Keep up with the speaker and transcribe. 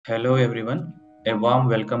Hello everyone, a warm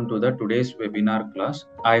welcome to the today's webinar class.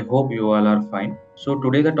 I hope you all are fine. So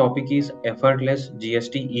today the topic is effortless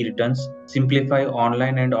GST E-Returns, simplify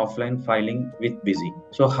online and offline filing with Busy.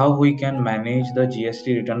 So how we can manage the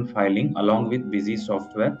GST return filing along with Busy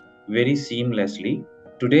software very seamlessly.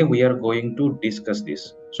 Today we are going to discuss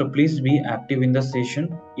this. So please be active in the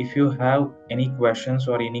session. If you have any questions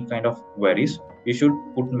or any kind of queries, you should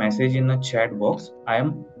put message in the chat box. I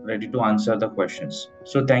am ready to answer the questions.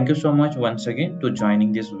 So thank you so much once again to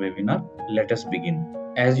joining this webinar. Let us begin.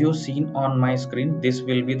 As you seen on my screen, this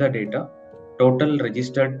will be the data total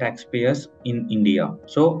registered taxpayers in India.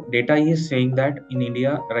 So data is saying that in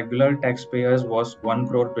India regular taxpayers was 1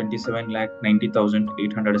 crore 27 lakh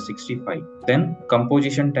 90,865. Then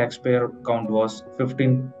composition taxpayer count was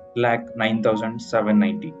 15 lakh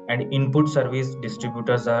 9,790 and input service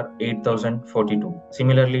distributors are 8,042.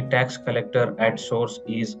 Similarly, tax collector at source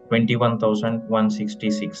is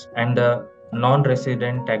 21,166 and the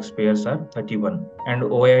non-resident taxpayers are 31 and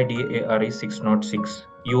OIDAR is 606.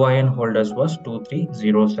 UIN holders was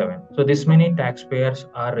 2307. So this many taxpayers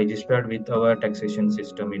are registered with our taxation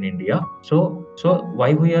system in India. So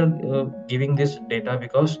why we are giving this data?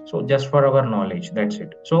 Because just for our knowledge, that's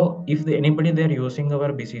it. So if anybody they're using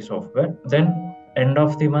our BC software, then end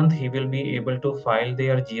of the month he will be able to file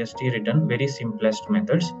their GST return very simplest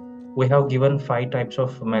methods. We have given 5 types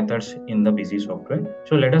of methods in the BC software.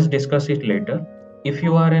 So let us discuss it later. If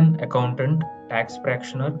you are an accountant, tax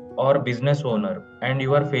practitioner or business owner and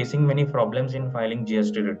you are facing many problems in filing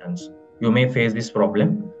GST returns, you may face this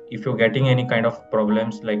problem. If you're getting any kind of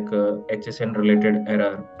problems like HSN related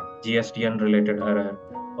error, GSTN related error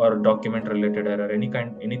or document related error,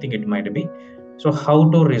 anything it might be. So how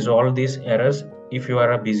to resolve these errors if you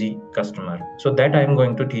are a busy customer? So that I am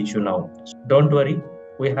going to teach you now. Don't worry,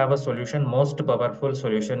 we have a solution, most powerful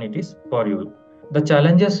solution it is for you. The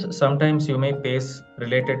challenges sometimes you may face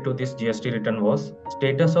related to this GST return was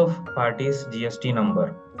status of party's GST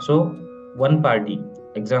number. So one party,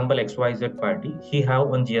 example XYZ party, he have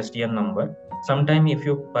one GSTN number. Sometime if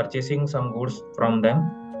you purchasing some goods from them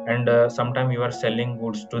and sometime you are selling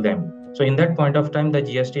goods to them. So in that point of time, the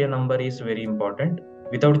GSTN number is very important.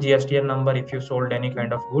 Without GSTN number, if you sold any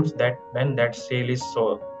kind of goods, then that sale is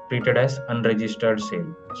treated as unregistered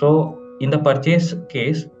sale. So in the purchase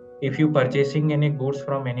case, if you purchasing any goods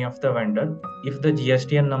from any of the vendor, if the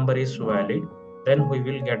GSTN number is valid, then we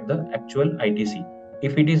will get the actual ITC.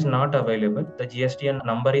 If it is not available, the GSTN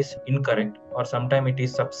number is incorrect or sometime it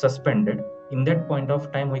is suspended. In that point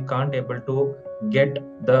of time, we can't able to get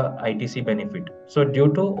the ITC benefit. So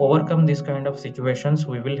due to overcome this kind of situations,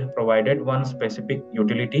 we will have provided one specific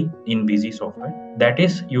utility in BC software. That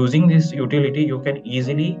is, using this utility, you can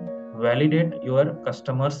easily validate your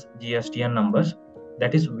customers' GSTN numbers.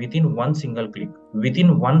 That is within one single click.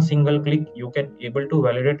 Within one single click, you can able to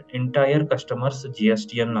validate entire customer's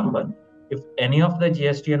GSTN number. If any of the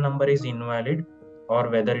GSTN number is invalid or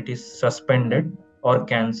whether it is suspended or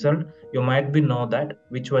cancelled, you might be know that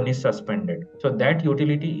which one is suspended. So that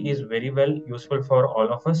utility is very well useful for all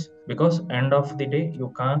of us because end of the day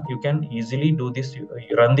you can easily do this,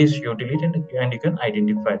 run this utility and you can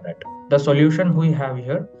identify that. The solution we have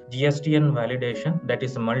here, GSTN validation, that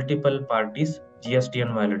is multiple parties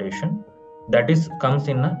GSTN validation, that is comes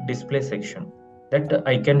in a display section that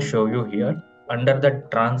I can show you here under the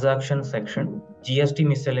transaction section, GST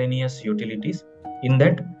miscellaneous utilities. In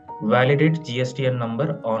that, validate GSTN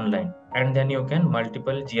number online, and then you can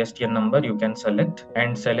multiple GSTN number you can select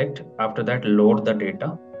and select. After that, load the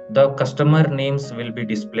data. The customer names will be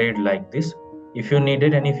displayed like this. If you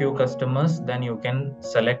needed any few customers, then you can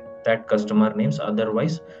select that customer names.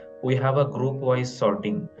 Otherwise, we have a group wise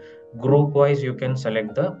sorting. Group wise you can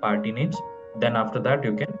select the party names, then after that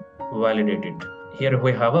you can validate it. Here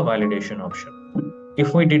we have a validation option.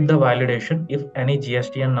 If we did the validation, if any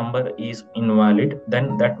GSTN number is invalid,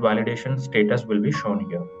 then that validation status will be shown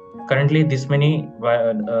here. Currently this many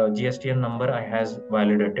GSTN number I has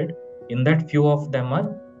validated. In that few of them are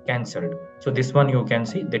cancelled. So this one you can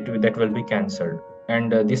see that will be cancelled, and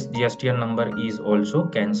this GSTN number is also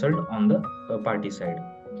cancelled on the party side.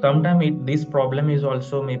 Sometimes this problem is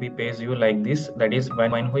also maybe pays you like this, that is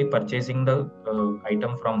when we purchasing the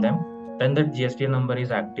item from them, then the GST number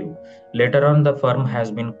is active. Later on the firm has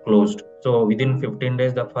been closed. So within 15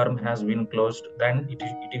 days the firm has been closed, then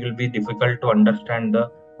it will be difficult to understand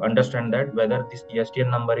that whether this GST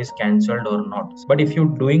number is cancelled or not. But if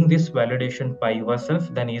you're doing this validation by yourself,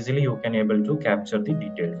 then easily you can able to capture the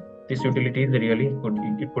details. This utility is really good,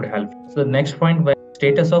 it could help. So the next point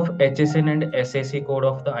Status of HSN and SAC code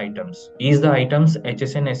of the items. Is the items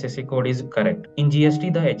HSN SAC code is correct? In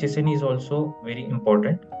GST, the HSN is also very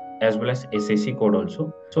important, as well as SAC code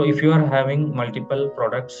also. So if you are having multiple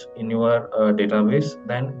products in your database,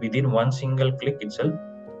 then within one single click itself,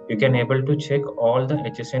 you can able to check all the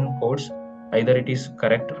HSN codes, either it is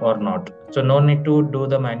correct or not. So no need to do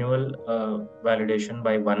the manual validation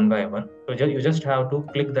by one. So you just have to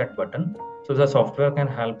click that button. So the software can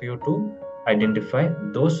help you to identify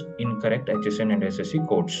those incorrect HSN and SSC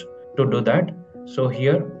codes. To do that, so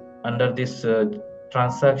here under this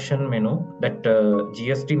transaction menu, that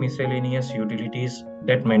GST miscellaneous utilities,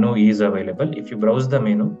 that menu is available. If you browse the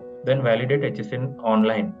menu, then validate HSN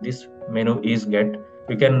online, this menu is get.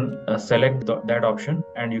 You can select that option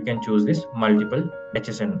and you can choose this multiple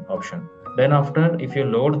HSN option. Then after, if you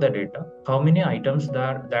load the data, how many items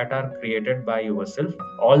that are created by yourself,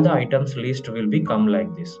 all the items list will become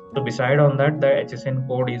like this. So beside on that, the HSN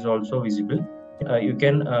code is also visible. You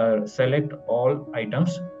can select all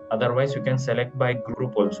items. Otherwise, you can select by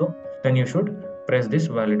group also. Then you should press this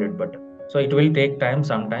validate button. So it will take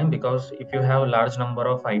sometime, because if you have a large number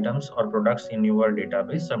of items or products in your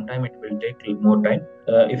database, sometime it will take more time.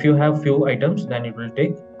 If you have few items, then it will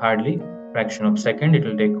take hardly fraction of second, it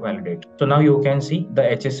will take validate. So now you can see the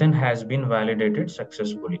HSN has been validated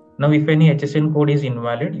successfully. Now if any HSN code is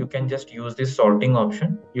invalid, you can just use this sorting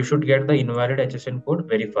option. You should get the invalid HSN code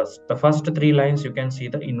very first. The first 3 lines you can see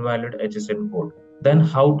the invalid HSN code. Then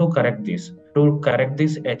how to correct this? To correct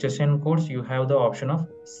these HSN codes, you have the option of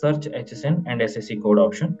search HSN and SSC code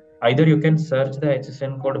option. Either you can search the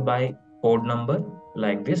HSN code by code number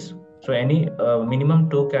like this. So any minimum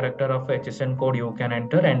 2 character of HSN code you can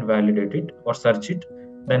enter and validate it or search it.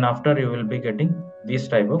 Then after you will be getting this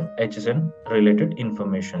type of HSN related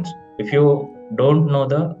informations. If you don't know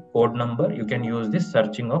the code number, you can use this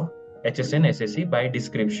searching of HSN SSC by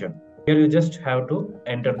description. Here you just have to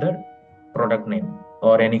enter the product name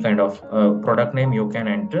or any kind of product name you can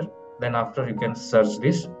enter. Then after you can search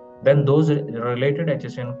this, then those related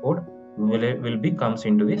HSN code will be comes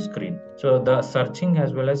into the screen. So the searching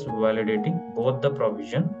as well as validating both the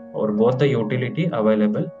provision or both the utility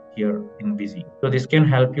available here in Busy. So this can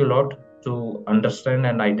help you a lot to understand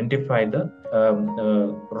and identify the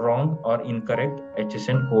wrong or incorrect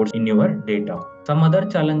HSN codes in your data. Some other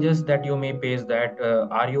challenges that you may face that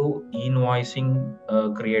are you e-invoicing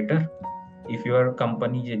creator? If your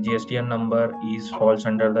company GSTN number falls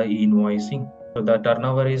under the e-invoicing, so the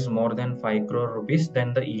turnover is more than 5 crore rupees,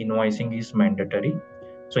 then the e-invoicing is mandatory.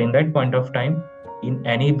 So in that point of time, in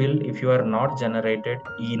any bill, if you are not generated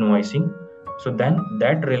e-invoicing, so then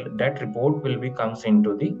that report will be comes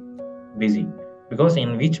into the Busy, because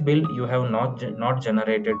in which bill you have not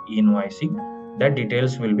generated e-invoicing, that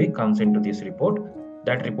details will be comes into this report.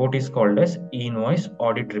 That report is called as e-invoice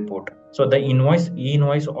audit report. So the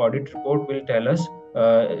e-invoice audit report will tell us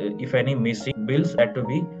if any missing bills had to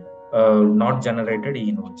be not generated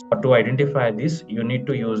e-invoice. But to identify this, you need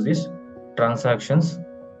to use this transactions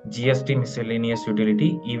GST miscellaneous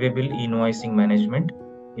utility e-way bill e-invoicing management.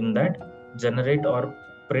 In that, generate or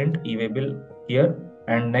print e-way bill here,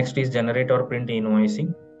 and next is generate or print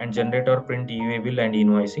e-invoicing, and generate or print e-way bill and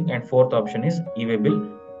e-invoicing, and fourth option is e-way bill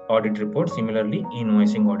audit report, similarly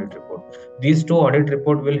e-invoicing audit report. These 2 audit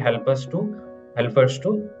report will help us to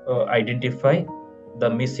identify the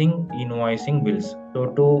missing invoicing bills. So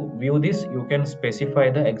to view this, you can specify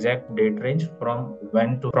the exact date range from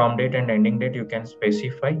date and ending date. You can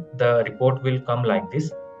specify. The report will come like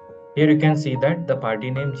this. Here you can see that the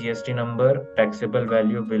party name, GST number, taxable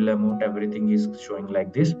value, bill amount, everything is showing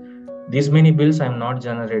like this. These many bills I am not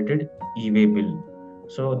generated e-way bill.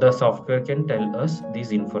 So the software can tell us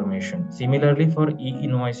this information. Similarly, for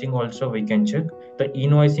e-invoicing also we can check the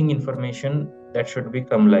invoicing information that should be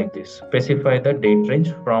come like this. Specify the date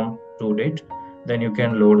range from to date. Then you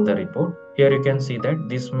can load the report. Here you can see that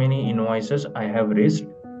this many invoices I have raised,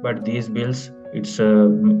 but these bills, its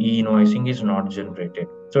e-invoicing is not generated.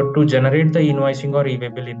 So to generate the invoicing or e-way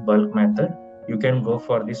bill in bulk method, you can go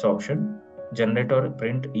for this option, generate or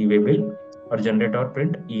print e-way bill or generate or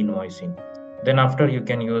print e-invoicing. Then after you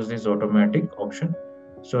can use this automatic option.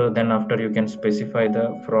 So then after you can specify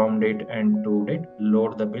the from date and to date,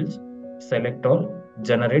 load the bills, select all,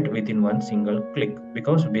 generate within one single click,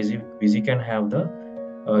 because Busy can have the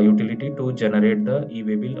utility to generate the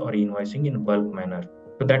e-way bill or invoicing in bulk manner.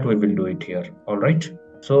 So that we will do it here. All right.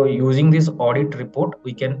 So using this audit report,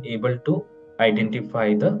 we can able to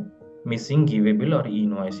identify the missing e-way bill or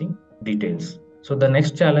invoicing details. So the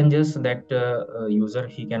next challenges that user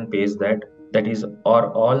he can face that is,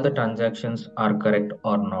 are all the transactions are correct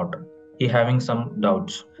or not. He having some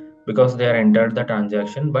doubts. because they are entered the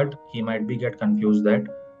transaction, but he might be get confused that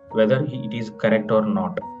whether it is correct or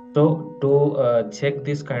not. So to check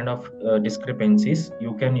this kind of discrepancies,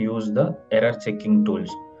 you can use the error checking tools.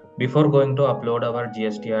 Before going to upload our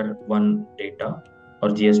GSTR1 data or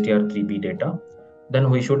GSTR3B data, then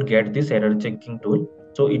we should get this error checking tool.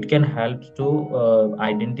 So it can help to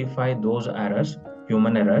identify those errors,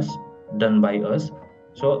 human errors done by us.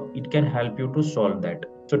 So it can help you to solve that.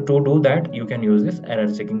 So to do that, you can use this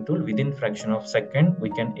error checking tool. Within fraction of second, we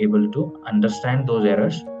can able to understand those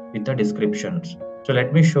errors with the descriptions. So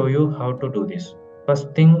let me show you how to do this.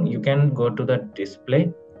 First thing, you can go to the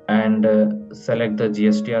display and select the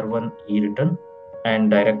GSTR1 E-Return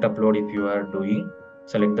and direct upload. If you are doing,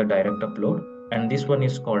 select the direct upload, and this one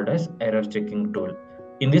is called as error checking tool.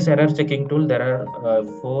 In this error checking tool, there are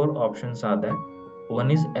 4 options are there.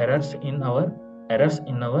 One is errors in our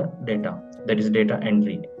data, that is data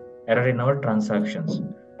entry, error in our transactions,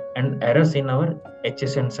 and errors in our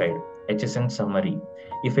HSN side, HSN summary.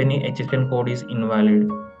 If any HSN code is invalid,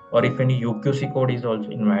 or if any UQC code is also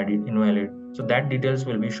invalid, so that details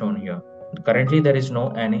will be shown here. Currently there is no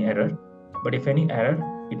any error, but if any error,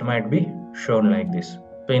 it might be shown like this.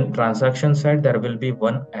 So in transaction side, there will be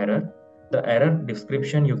one error. The error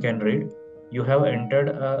description you can read. You have entered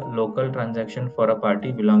a local transaction for a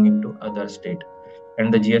party belonging to other state,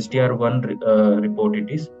 and the GSTR1 report it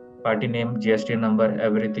is, party name, GST number,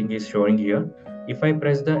 everything is showing here. If I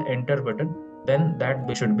press the enter button, then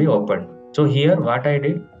that should be opened. So here what I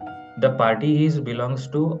did, the party belongs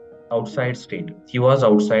to outside state. He was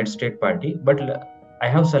outside state party, but I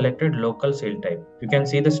have selected local sale type. You can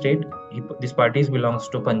see the state, this party belongs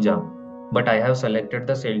to Punjab, but I have selected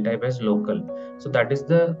the sale type as local. So that is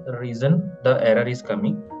the reason the error is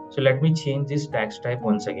coming. So let me change this tax type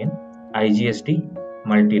once again, IGST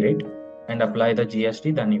multi-rate, and apply the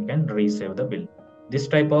GST, then you can resave the bill. This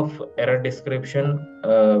type of error description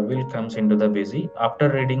will comes into the busy. After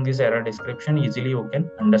reading this error description, easily you can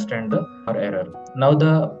understand the error. Now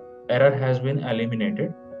the error has been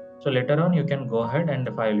eliminated. So later on you can go ahead and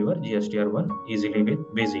file your GSTR1 easily with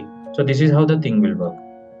busy. So this is how the thing will work.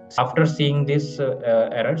 After seeing these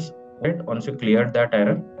errors, once you cleared that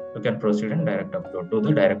error, you can proceed and direct upload, do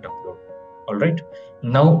the direct upload. All right,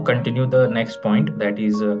 now continue the next point, that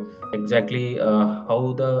is exactly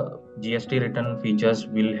how the GST return features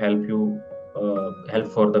will help you help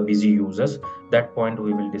for the busy users. That point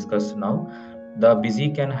we will discuss now. The busy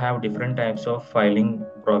can have different types of filing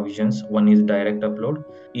provisions. One is direct upload.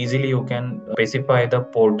 Easily you can specify the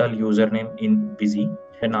portal username in busy,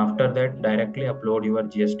 and after that directly upload your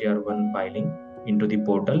GSTR1 filing into the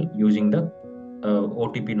portal using the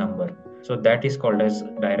OTP number. So that is called as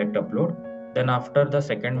direct upload. Then after, the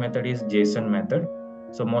second method is JSON method.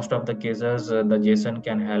 So most of the cases the JSON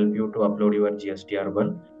can help you to upload your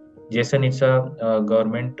GSTR1. JSON is a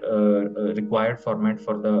government required format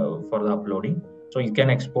for the uploading. So you can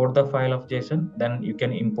export the file of JSON, then you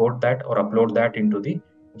can import that or upload that into the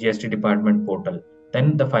GST department portal.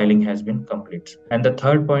 Then the filing has been complete. And the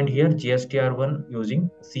third point here, GSTR1 using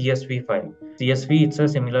CSV file. CSV, it's a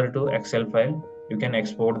similar to Excel file. You can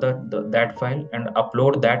export that file and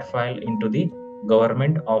upload that file into the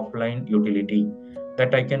government offline utility.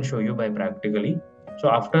 That I can show you by practically. So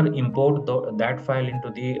after import that file into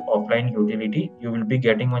the offline utility, you will be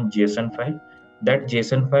getting one JSON file. That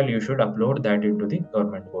JSON file you should upload that into the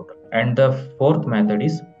government portal. And the fourth method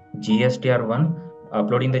is GSTR1,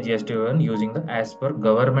 uploading the GSTR1 using the as per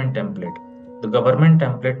government template. The government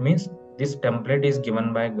template means this template is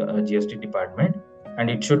given by GST department, and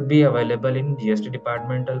it should be available in GST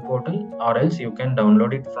departmental portal, or else you can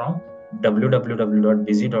download it from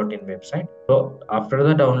www.busy.in website. So after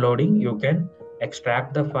the downloading, you can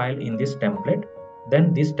extract the file in this template.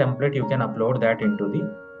 Then this template you can upload that into the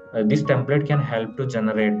this template can help to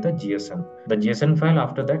generate the JSON. The JSON file,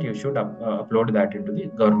 after that you should upload that into the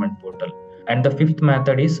government portal. And the fifth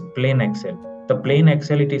method is plain Excel. The plain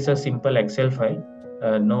Excel, it is a simple Excel file.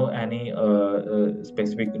 No any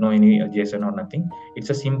specific, no any JSON or nothing. It's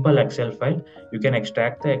a simple Excel file. You can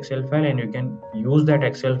extract the Excel file and you can use that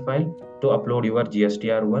Excel file to upload your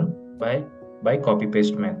GSTR1 by copy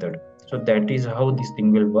paste method. So that is how this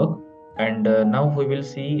thing will work. And now we will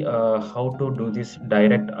see how to do this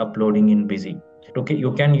direct uploading in busy. Okay,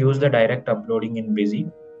 you can use the direct uploading in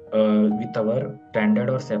busy with our standard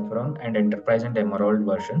or saffron and enterprise and emerald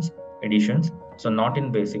versions editions. So not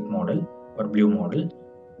in basic model or blue model.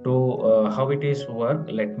 To how it is work,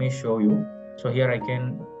 let me show you. So here I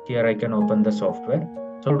can open the software.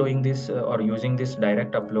 So doing this or using this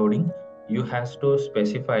direct uploading, you have to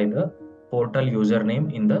specify the portal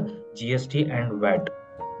username in the GST and VAT.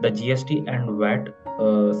 The GST and VAT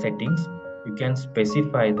settings, you can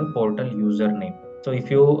specify the portal username. So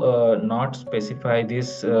if you not specify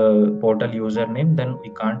this portal username, then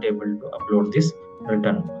we can't able to upload this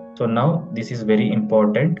return. So now this is very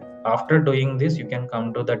important. After doing this, you can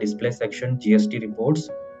come to the display section, GST reports.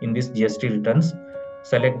 In this GST returns,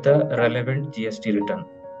 select the relevant GST return.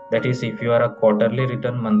 That is, if you are a quarterly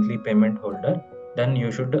return monthly payment holder, then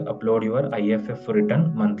you should upload your IFF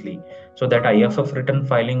return monthly. So that IFF return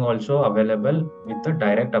filing also available with the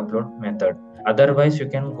direct upload method. Otherwise, you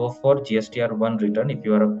can go for GSTR1 return if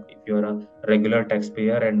you are a regular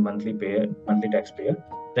taxpayer and monthly taxpayer.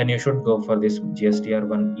 Then you should go for this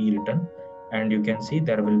GSTR1 E-Return, and you can see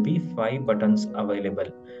there will be 5 buttons available.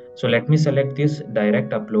 So let me select this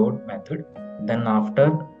direct upload method. Then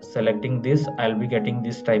after selecting this, I'll be getting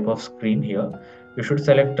this type of screen here. You should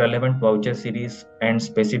select relevant voucher series and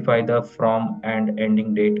specify the from and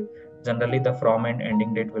ending date. Generally, the from and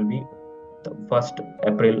ending date will be the 1st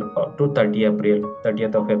April to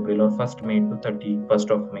 30th of April, or 1st May to 31st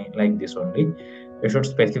of May, like this only. You should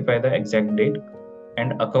specify the exact date,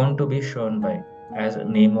 and account to be shown by as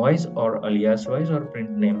name wise or alias wise or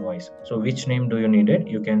print name wise. So which name do you need it?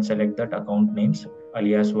 You can select that account names,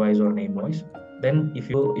 alias wise or name wise. Then if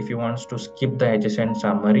you want to skip the HSN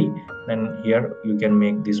summary, then here you can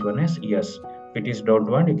make this one as yes. If it is don't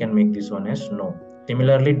want, you can make this one as no.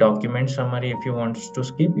 Similarly, document summary, if you want to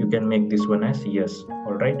skip, you can make this one as yes.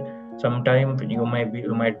 All right. Sometimes you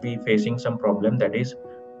might be facing some problem, that is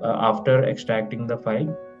after extracting the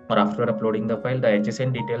file or after uploading the file, the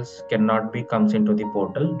HSN details cannot be comes into the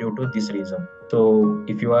portal due to this reason. So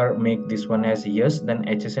if you are make this one as yes, then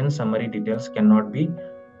HSN summary details cannot be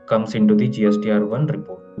comes into the GSTR1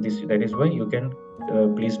 report. That is why you can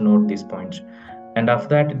please note these points. And after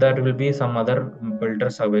that, there will be some other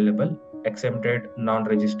filters available. Exempted,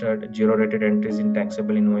 non-registered, zero-rated entries in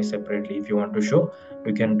taxable invoice separately. If you want to show,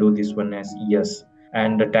 you can do this one as yes.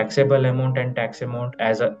 And the taxable amount and tax amount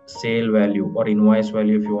as a sale value or invoice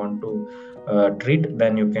value, if you want to treat,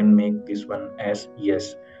 then you can make this one as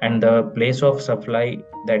yes. And the place of supply,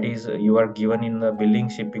 that is you are given in the billing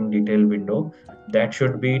shipping detail window, that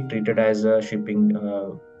should be treated as a shipping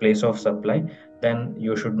place of supply. Then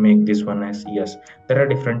you should make this one as yes. There are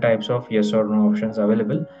different types of yes or no options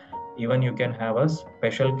available. Even you can have a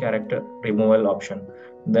special character removal option.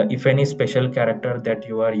 If any special character that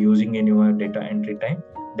you are using in your data entry time,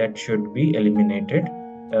 that should be eliminated.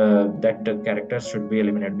 That the characters should be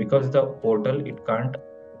eliminated, because the portal, it can't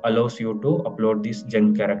allows you to upload these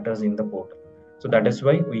junk characters in the portal. So that is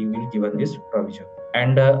why we will given this provision.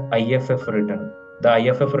 And IFF return. The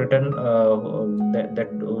IFF return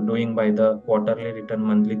that doing by the quarterly return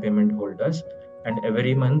monthly payment holders, and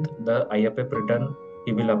every month the IFF return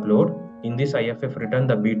he will upload. In this IFF return,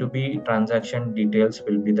 the B2B transaction details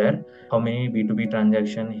will be there. How many B2B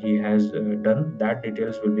transaction he has done, that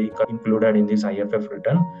details will be included in this IFF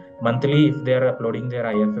return. Monthly, if they are uploading their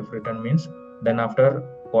IFF return means, then after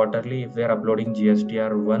quarterly, if they are uploading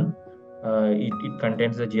GSTR1, it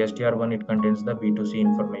contains the GSTR1, it contains the B2C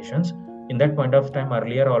informations. In that point of time,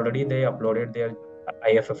 earlier already they uploaded their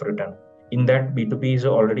IFF return. In that, B2B is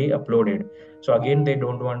already uploaded. So again, they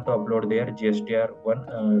don't want to upload their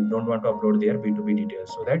GSTR1, don't want to upload their B2B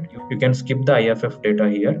details. So that you can skip the IFF data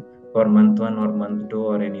here for month 1 or month 2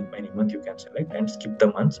 or any month you can select, and skip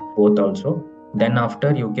the months both also. Then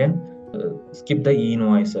after, you can skip the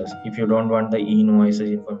e-invoices. If you don't want the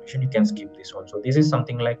e-invoices information, you can skip this also. This is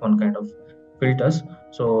something like one kind of filters.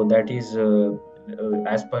 So that is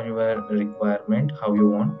as per your requirement, how you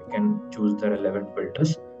want, you can choose the relevant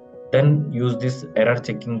filters. Then use this error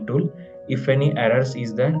checking tool. If any errors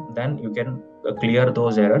is there, then you can clear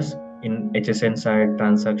those errors in HSN side,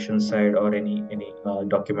 transaction side, or any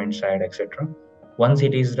document side, etc. Once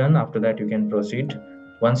it is done, after that you can proceed.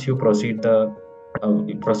 Once you proceed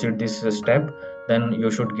this step, then you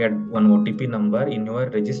should get one OTP number in your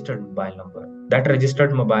registered mobile number. That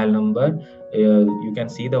registered mobile number, you can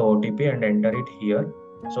see the OTP and enter it here.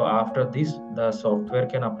 So after this, the software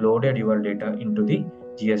can upload your data into the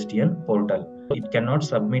GSTN portal. It cannot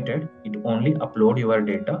submit it only upload your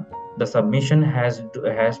data. The submission has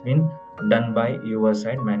been done by your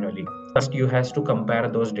side manually. First, you has to compare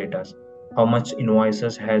those data. How much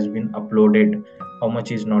invoices has been uploaded, how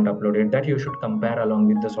much is not uploaded, that you should compare along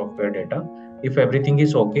with the software data. If everything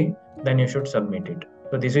is okay, then you should submit it.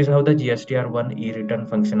 So this is how the GSTR1 e-return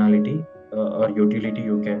functionality or utility,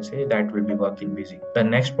 you can say, that will be working busy. The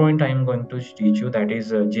next point I am going to teach you, that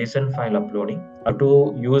is JSON file uploading.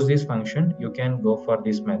 To use this function, you can go for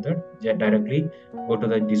this method. Directly go to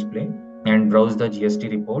the display and browse the GST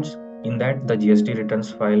reports. In that, the GST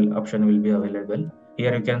returns file option will be available.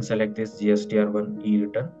 Here you can select this GST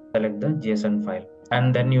E-Return, select the JSON file,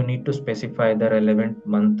 and then you need to specify the relevant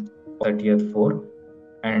month 30th 4,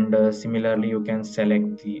 and similarly you can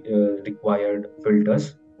select the required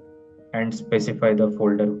filters and specify the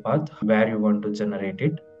folder path where you want to generate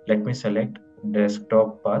it. Let me select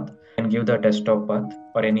desktop path and give the desktop path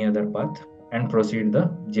or any other path and proceed the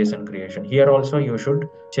JSON creation. Here also you should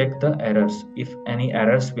check the errors. If any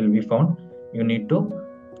errors will be found, you need to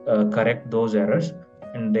correct those errors,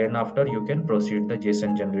 and then after you can proceed the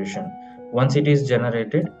JSON generation. Once it is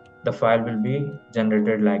generated, the file will be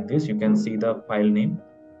generated like this. You can see the file name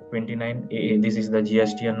 29AA. This is the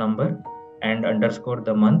GSTN number, and underscore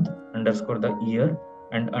the month, underscore the year,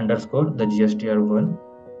 and underscore the GSTR1,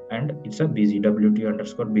 and it's a busy WT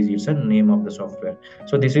underscore busy. It's a name of the software.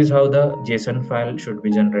 So this is how the JSON file should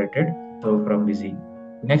be generated. So from busy.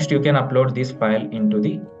 Next, you can upload this file into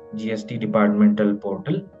the GST departmental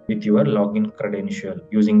portal with your login credential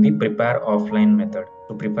using the prepare offline method.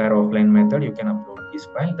 To prepare offline method, you can upload this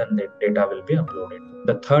file, then the data will be uploaded.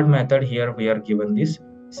 The third method here, we are given this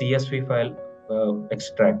CSV file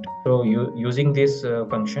extract. So using this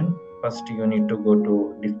function, first you need to go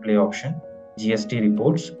to display option, GST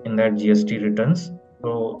reports, in that GST returns.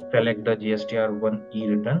 So select the GSTR1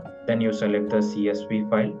 E-Return, then you select the CSV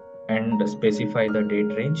file and specify the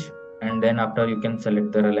date range, and then after you can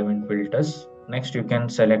select the relevant filters. Next you can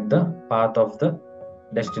select the path of the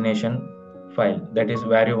destination file, that is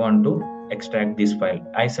where you want to extract this file.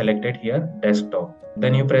 I selected here desktop,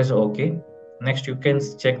 then you press OK. Next you can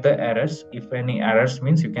check the errors. If any errors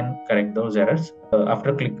means, you can correct those errors.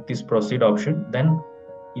 After click this proceed option, then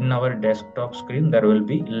in our desktop screen there will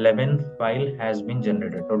be 11 file has been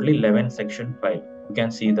generated, totally 11 section file. You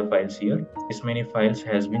can see the files here. This many files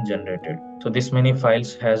has been generated. So this many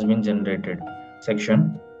files has been generated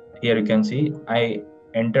section. Here you can see I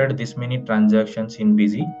entered this many transactions in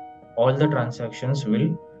busy. All the transactions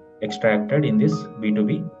will extracted in this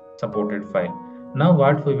B2B supported file. Now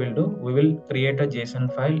what we will do, we will create a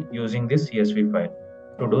JSON file using this CSV file.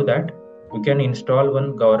 To do that, we can install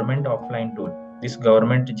one government offline tool. This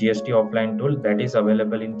government GST offline tool that is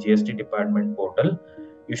available in GST department portal.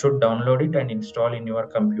 You should download it and install in your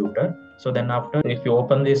computer. So then after, if you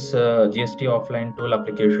open this GST offline tool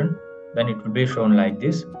application, then it will be shown like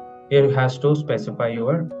this. Here you have to specify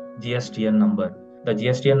your GSTN number. The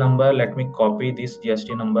GSTN number, let me copy this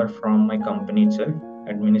GST number from my company itself.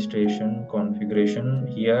 Administration configuration,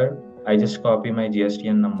 here I just copy my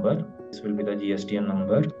GSTN number. This will be the GSTN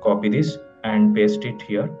number. Copy this and paste it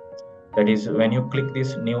here. That is, when you click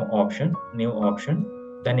this new option,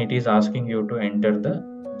 then it is asking you to enter the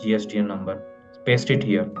GSTN number. Paste it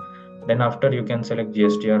here. Then after you can select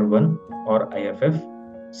GSTR1 or IFF.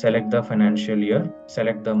 Select the financial year.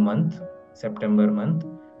 Select the month, September month.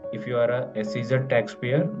 If you are a SEZ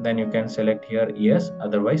taxpayer, then you can select here yes,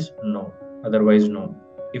 otherwise no.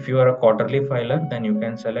 If you are a quarterly filer, then you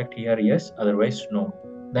can select here yes, otherwise no.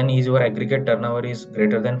 Then is your aggregate turnover is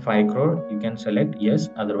greater than 5 crore, you can select yes,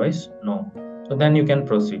 otherwise no. So then you can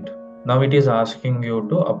proceed. Now it is asking you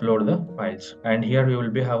to upload the files, and here you will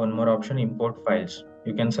be have one more option, import files.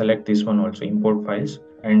 You can select this one also, import files,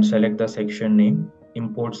 and select the section name,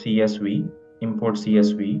 import CSV.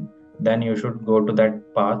 Then you should go to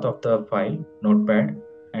that path of the file, notepad,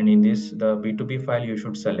 and in this the B2B file you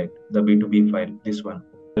should select the B2B file, this one.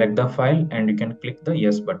 Select the file and you can click the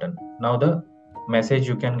yes button. Now the message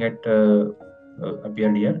you can get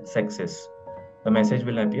appeared here, success. The message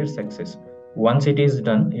will appear success. Once it is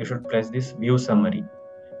done, you should press this view summary.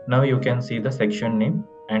 Now you can see the section name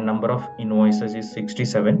and number of invoices is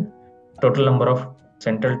 67. Total number of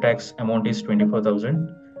central tax amount is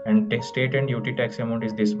 24,000, and state and UT tax amount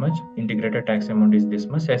is this much, integrated tax amount is this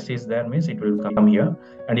much. S is there means it will come here.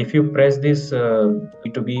 And if you press this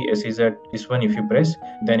B2B SEZ, this one if you press,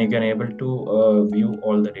 then you can able to view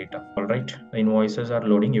all the data. All right, the invoices are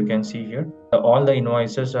loading. You can see here all the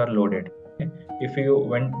invoices are loaded. Okay. If you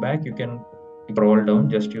went back, you can scroll down,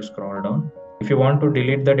 just you scroll down. If you want to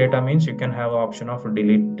delete the data means, you can have option of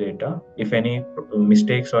delete data. If any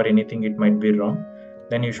mistakes or anything it might be wrong,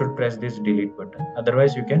 then you should press this delete button.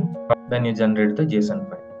 Otherwise you can, then you generate the JSON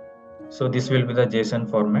file. So this will be the JSON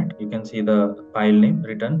format. You can see the file name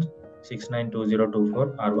return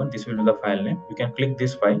 692024 R1. This will be the file name. You can click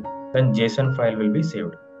this file, then JSON file will be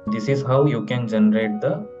saved. This is how you can generate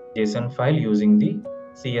the JSON file using the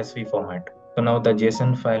CSV format. So now the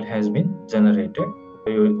JSON file has been generated.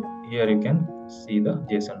 So here you can see the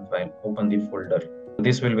JSON file. Open the folder.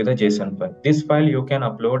 This will be the JSON file. This file you can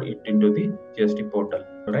upload it into the GST portal.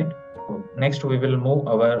 right? Next, we will move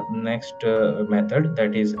our next method,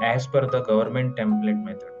 that is as per the government template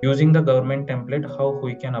method. Using the government template, how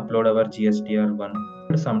we can upload our GSTR1.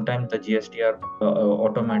 Sometimes the GSTR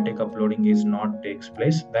automatic uploading is not takes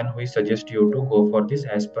place. Then we suggest you to go for this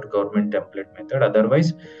as per government template method.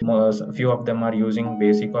 Otherwise, few of them are using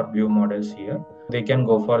basic or blue models here. They can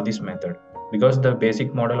go for this method because the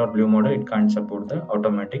basic model or blue model, it can't support the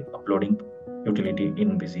automatic uploading utility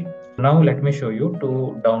in Busy. Now let me show you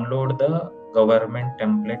to download the government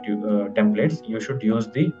templates. You should use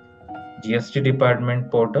the GST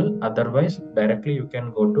department portal. Otherwise, directly you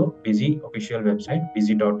can go to Busy official website,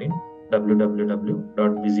 busy.in,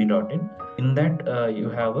 www.busy.in. In that you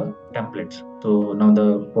have a templates. So now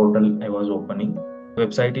the portal I was opening.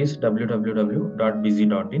 Website is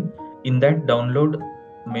www.busy.in. In that download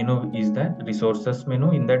menu is that resources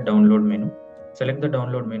menu. In that download menu, select the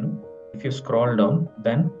download menu. If you scroll down,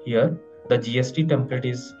 then here the GST template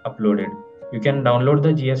is uploaded. You can download the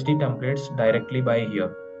GST templates directly by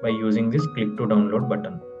here by using this click to download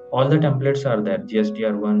button. All the templates are there,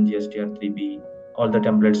 GSTR1, GSTR3B, all the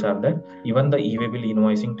templates are there. Even the e-waybill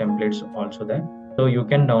invoicing templates also there. So you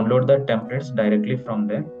can download the templates directly from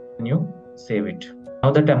there and you save it.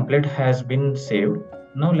 Now the template has been saved.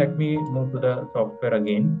 Now let me move to the software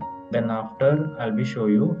again. Then after I'll be show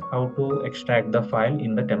you how to extract the file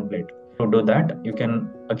in the template. To do that, you can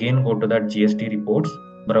again go to that GST reports,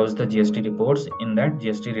 browse the GST reports. In that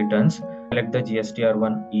GST returns, select the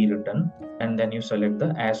GSTR1 E-Return, and then you select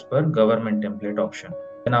the as per government template option.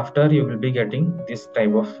 Then after you will be getting this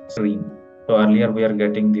type of screen. So earlier we are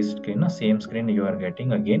getting this screen, same screen you are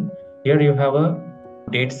getting again. Here you have a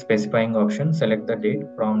date specifying option. Select the date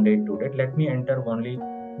from date to date. Let me enter only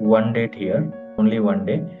one date here, only one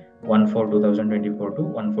day. 1/4/2024 to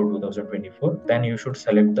 1/4/2024. Then you should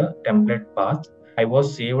select the template path. I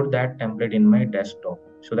was saved that template in my desktop,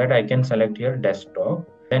 so that I can select here desktop.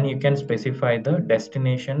 Then you can specify the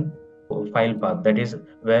destination file path, that is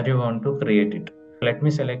where you want to create it. Let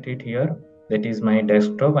me select it here. That is my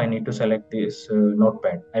desktop. I need to select this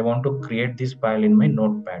notepad. I want to create this file in my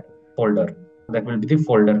notepad folder. That will be the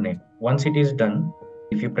folder name. Once it is done,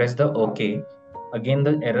 if you press the OK, again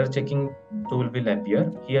the error checking tool will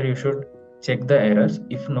appear. Here you should check the errors.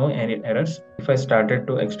 If no errors, if I started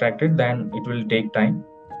to extract it, then it will take time.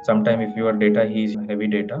 Sometime if your data is heavy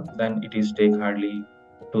data, then it is take hardly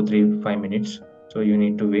 2, 3, 5 minutes. So you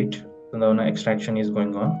need to wait. So now extraction is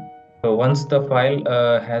going on. So once the file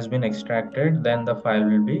has been extracted, then the file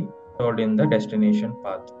will be stored in the destination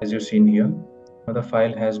path. As you've seen here, now the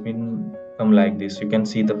file has been come like this. You can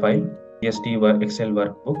see the file, GST Excel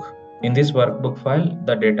workbook. In this workbook file,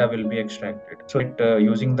 the data will be extracted. So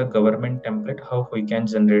using the government template, how we can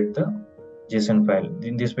generate the JSON file.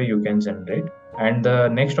 In this way you can generate. And the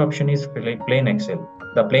next option is plain Excel.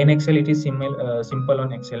 The plain Excel, it is simple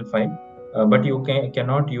on Excel file, but you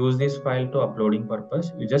cannot use this file to uploading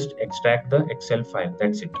purpose. You just extract the Excel file,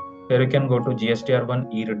 that's it. Here you can go to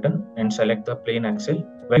GSTR1 E-Return and select the plain Excel.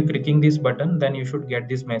 By clicking this button, then you should get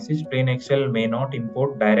this message: plain Excel may not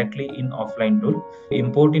import directly in offline tool.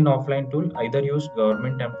 Import in offline tool, either use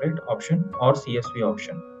government template option or CSV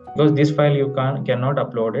option, because this file you cannot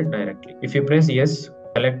upload it directly. If you press yes,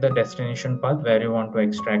 select the destination path where you want to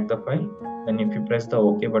extract the file. Then if you press the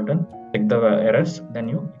OK button, check the errors, then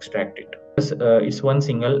you extract it. It's one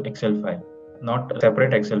single Excel file, not a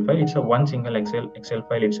separate Excel file. It's a one single Excel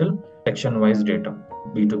file itself, section wise data,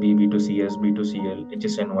 B2B, B2CS, B2CL,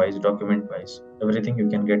 HSN wise, document wise, everything you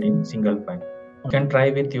can get in single file. You can try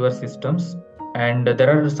with your systems. And there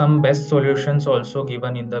are some best solutions also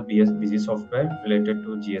given in the Busy software related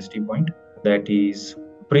to GST point, that is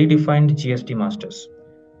predefined GST Masters.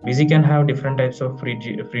 Busy can have different types of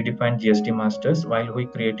predefined GST Masters while we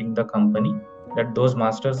creating the company. That those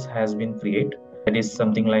masters has been created. That is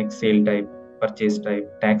something like sale type, purchase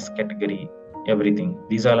type, tax category, everything.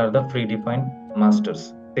 These all are the predefined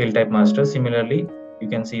masters. Sale type masters. Similarly, you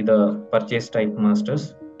can see the purchase type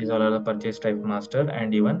masters. These all are the purchase type master,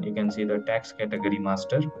 and even you can see the tax category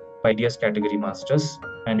master, ideas category masters,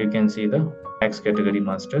 and you can see the tax category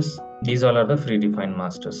masters. These all are the predefined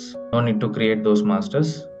masters. No need to create those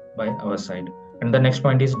masters by our side. And the next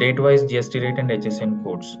point is date-wise GST rate and HSN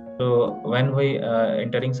codes. So when we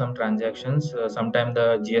entering some transactions, sometime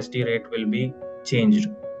the GST rate will be changed.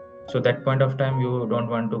 So that point of time you don't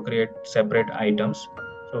want to create separate items.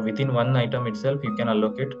 So within one item itself, you can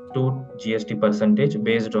allocate 2 GST percentage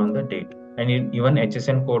based on the date. And even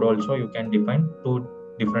HSN code also, you can define 2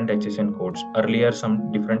 different HSN codes. Earlier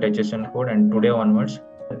some different HSN code, and today onwards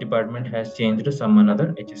the department has changed some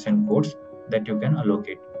another HSN codes that you can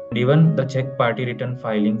allocate. And even the check party return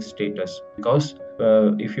filing status, because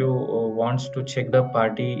if you wants to check the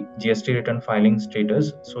party GST return filing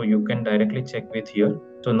status, so you can directly check with here.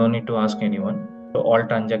 So no need to ask anyone. So all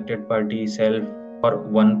transacted party, self or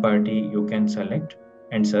one party you can select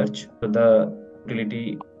and search. So the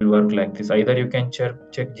utility will work like this. Either you can check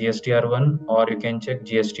GSTR1 or you can check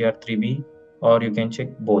GSTR3B or you can check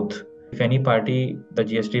both. If any party the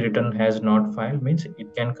GST return has not filed, means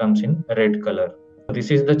it can comes in red color.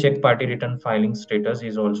 This is the check party return filing status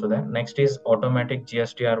is also there. Next is automatic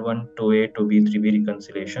GSTR1, 2A, 2B, 3B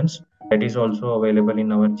reconciliations. That is also available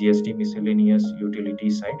in our GST miscellaneous utility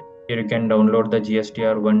site. Here you can download the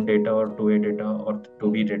GSTR1 data or 2A data or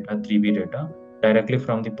 2B data, 3B data directly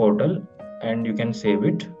from the portal and you can save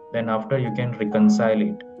it. Then after you can reconcile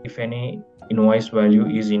it. If any invoice value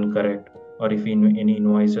is incorrect or if any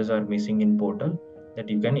invoices are missing in portal, that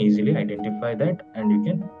you can easily identify that and you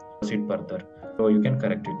can proceed further. So you can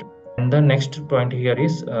correct it. And the next point here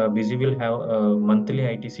is Busy will have a monthly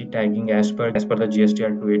ITC tagging as per the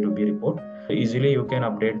GSTR 2A 2B report. So easily you can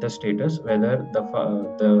update the status whether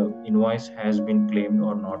the invoice has been claimed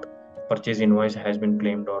or not, purchase invoice has been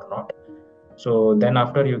claimed or not. So then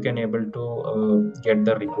after you can able to get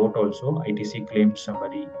the report also, ITC claim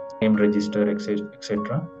summary, claim register,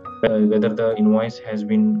 etc. Whether the invoice has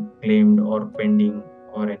been claimed or pending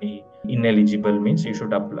or any ineligible, means you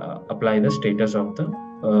should apply the status of the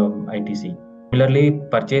ITC. Similarly,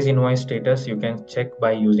 purchase invoice status you can check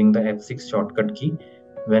by using the F6 shortcut key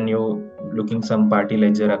when you looking some party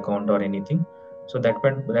ledger account or anything. So that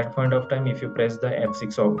point of time, if you press the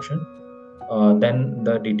F6 option, then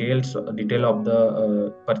the detail of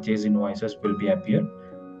the purchase invoices will be appear.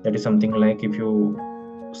 That is something like if you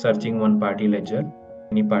searching one party ledger,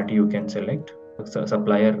 any party you can select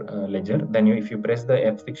supplier ledger. Then if you press the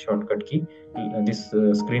F6 shortcut key, this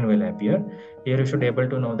screen will appear. Here you should able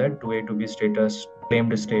to know that 2A 2B status,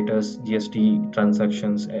 claimed status, GST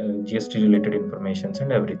transactions, GST related informations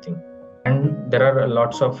and everything. And there are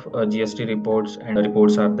lots of GST reports and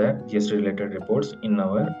reports are there, GST related reports in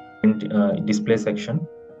our display section,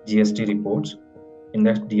 GST reports. In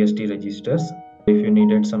that GST registers, if you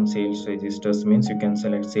needed some sales registers, means you can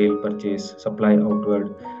select sale, purchase, supply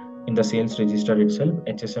outward. In the sales register itself,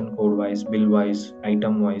 HSN code wise, bill wise,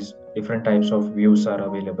 item wise, different types of views are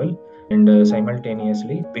available. And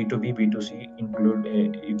simultaneously B2B, B2C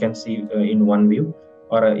include, you can see in one view,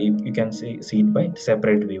 or you can see it by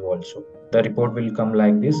separate view also. The report will come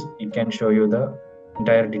like this. It can show you the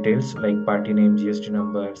entire details like party name, GST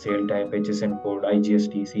number, sale type, HSN code,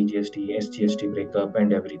 IGST, CGST, SGST breakup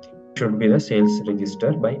and everything. Should be the sales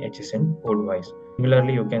register by HSN code wise.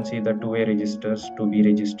 Similarly, you can see the 2A registers, 2B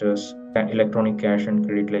registers, electronic cash and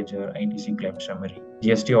credit ledger, ITC claim summary.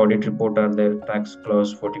 GST audit report are there, tax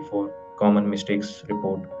clause 44, common mistakes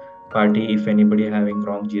report, party if anybody having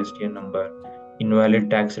wrong GST number, invalid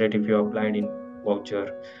tax rate if you applied in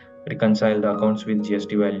voucher, reconcile the accounts with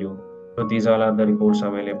GST value. So these all are the reports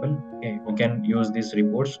available. Okay, you can use these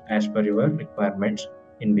reports as per your requirements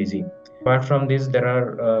in Busy. Apart from this, there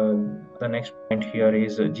are the next point here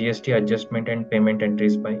is GST adjustment and payment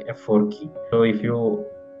entries by F4 key. So if you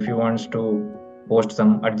want to post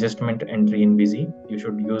some adjustment entry in Busy, you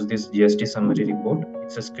should use this GST summary report.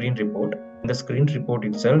 It's a screen report. In the screen report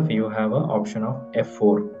itself, you have an option of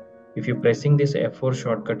F4. If you pressing this F4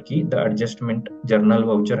 shortcut key, the adjustment journal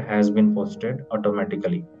voucher has been posted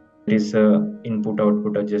automatically. It is input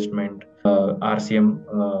output adjustment,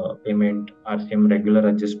 RCM payment, RCM regular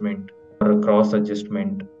adjustment, or cross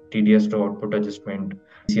adjustment, TDS to output adjustment,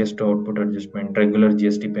 TCS to output adjustment, regular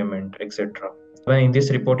GST payment, etc. In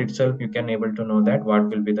this report itself, you can able to know that what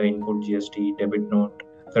will be the input GST, debit note,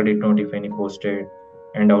 credit note if any posted,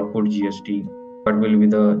 and output GST. What will be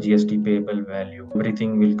the GST payable value?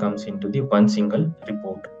 Everything will comes into the one single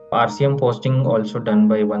report. RCM posting also done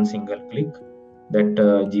by one single click. That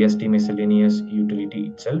GST miscellaneous utility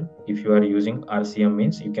itself, if you are using RCM,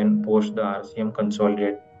 means you can post the RCM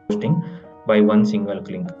consolidated posting by one single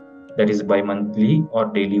click. That is by monthly or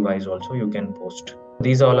daily wise also you can post.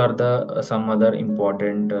 These all are the some other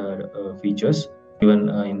important features given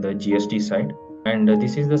in the GST side. And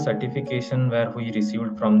this is the certification where we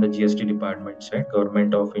received from the GST department side,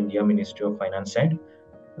 Government of India, Ministry of Finance side,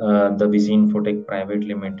 the Busy Infotech Private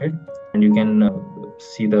Limited. And you can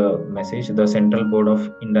see the message. The Central Board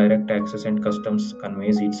of Indirect Taxes and Customs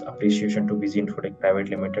conveys its appreciation to Busy Infotech Private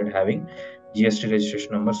Limited having GST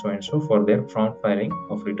registration number so and so for their prompt filing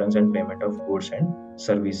of returns and payment of goods and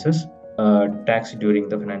services tax during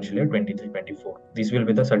the financial year 23-24. This will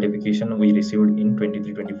be the certification we received in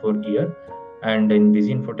 23-24 year. And in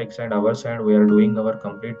Busy Infotech side, our side, we are doing our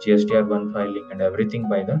complete GSTR1 filing and everything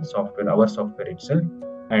by the software, our software itself.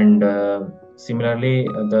 And Similarly,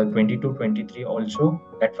 the 22-23 also,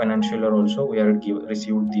 that financial year also, we are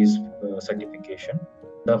received this certification.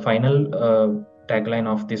 The final tagline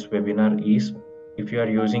of this webinar is, if you are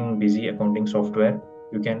using Busy accounting software,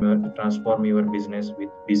 you can transform your business with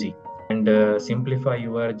Busy and simplify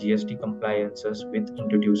your GST compliances with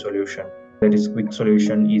intuitive solution. That is quick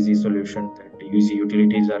solution, easy solution, that easy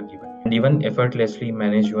utilities are given, and even effortlessly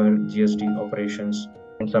manage your GST operations.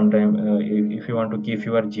 And sometimes if you want to keep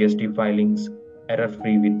your GST filings error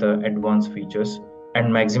free with the advanced features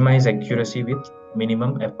and maximize accuracy with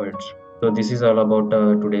minimum efforts. So this is all about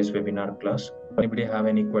today's webinar class. Anybody have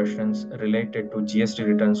any questions related to GST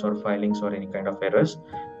returns or filings or any kind of errors,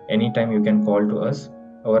 anytime you can call to us.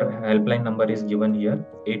 Our helpline number is given here,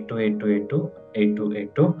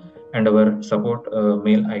 828282 and our support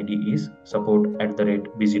mail ID is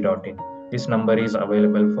support@busy.in. This number is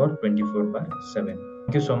available for 24/7.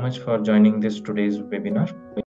 Thank you so much for joining this today's webinar.